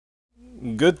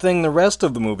Good thing the rest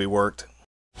of the movie worked.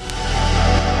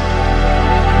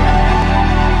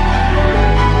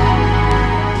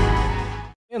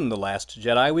 In The Last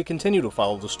Jedi, we continue to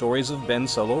follow the stories of Ben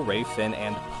Solo, Rey, Finn,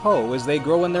 and Poe as they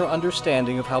grow in their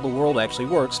understanding of how the world actually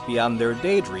works beyond their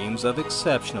daydreams of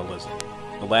exceptionalism.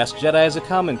 The Last Jedi is a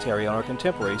commentary on our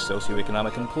contemporary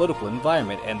socioeconomic and political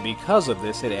environment, and because of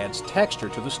this it adds texture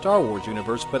to the Star Wars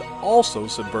universe, but also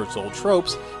subverts old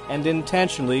tropes and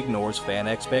intentionally ignores fan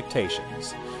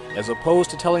expectations. As opposed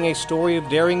to telling a story of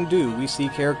daring do, we see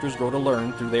characters grow to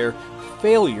learn through their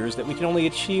failures that we can only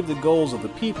achieve the goals of the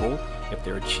people if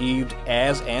they're achieved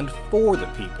as and for the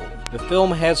people. The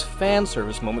film has fan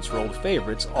service moments for old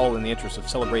favorites, all in the interest of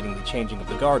celebrating the changing of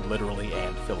the guard literally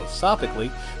and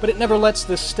philosophically, but it never lets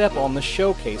this step on the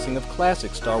showcasing of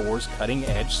classic Star Wars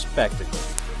cutting-edge spectacle.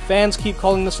 Fans keep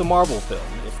calling this a Marvel film.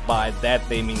 If by that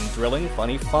they mean thrilling,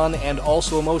 funny, fun, and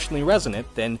also emotionally resonant,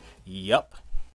 then yup,